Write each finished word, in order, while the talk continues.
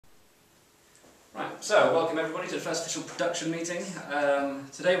So welcome everybody to the first official production meeting.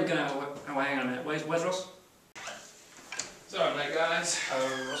 Today we're going to hang on a minute. Where's Ross? Sorry mate, guys.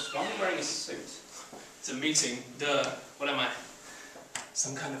 Ross, why are you wearing a suit? It's a meeting. Duh. What am I?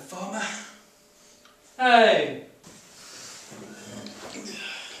 Some kind of farmer? Hey!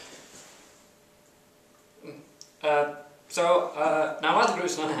 Now either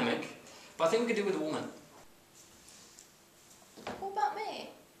group's dynamic, but I think we could do with a woman. What about me?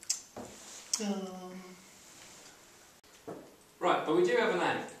 Right, but we do have a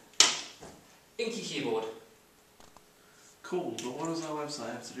name. InkyKeyboard. Cool, but what does our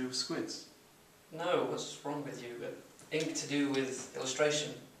website have to do with squids? No, what's wrong with you? Ink to do with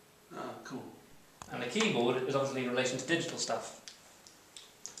illustration. Ah, cool. And the keyboard is obviously in relation to digital stuff.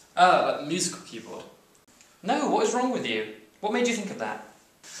 Ah, like musical keyboard. No, what is wrong with you? What made you think of that?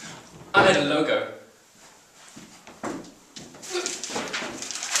 I made a logo.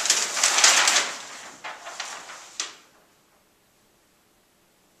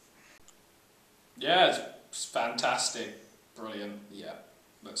 Yeah, it's fantastic. Brilliant. Yeah,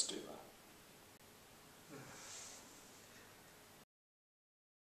 let's do that.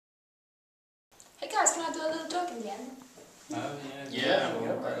 Hey guys, can I do a little joke in the end? Oh Yeah,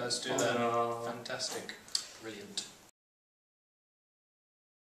 let's do that. Fantastic. Brilliant.